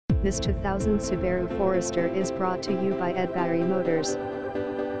This 2000 Subaru Forester is brought to you by Eddbarry Motors.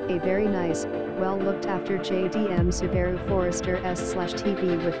 A very nice, well looked after JDM Subaru Forester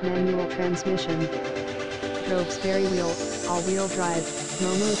S/TB with manual transmission. Droves very wheel, all-wheel drive,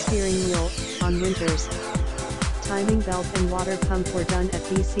 Momo steering wheel, on winters. Timing belt and water pump were done at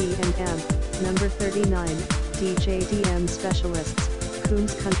BC&M, number 39, DJDM Specialists,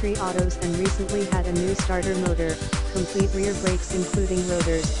 Coombs Country Autos, and recently had a new starter motor, complete rear brakes including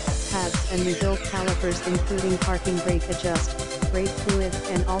rotors, pads and rebuilt calipers including parking brake adjust, brake fluid,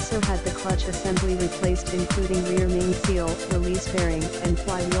 and also had the clutch assembly replaced including rear main seal, release bearing, and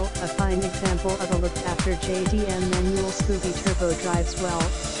flywheel. A fine example of a looked after JDM manual Scooby turbo. Drives well,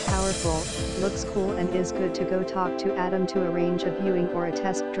 powerful, looks cool, and is good to go. Talk to Adam to arrange a viewing or a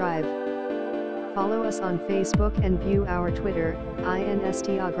test drive. Follow us on Facebook and view our Twitter,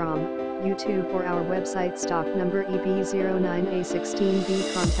 Instagram, YouTube, or our website. Stock number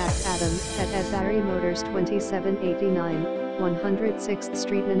EB09A16B. Contact Adam at Eddbarry Motors, 2789, 106th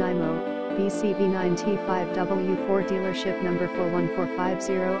Street, Nanaimo, BCB9T5W4. Dealership number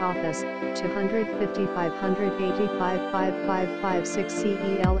 41450. Office, 250 585 55556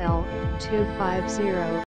 CELL, 250.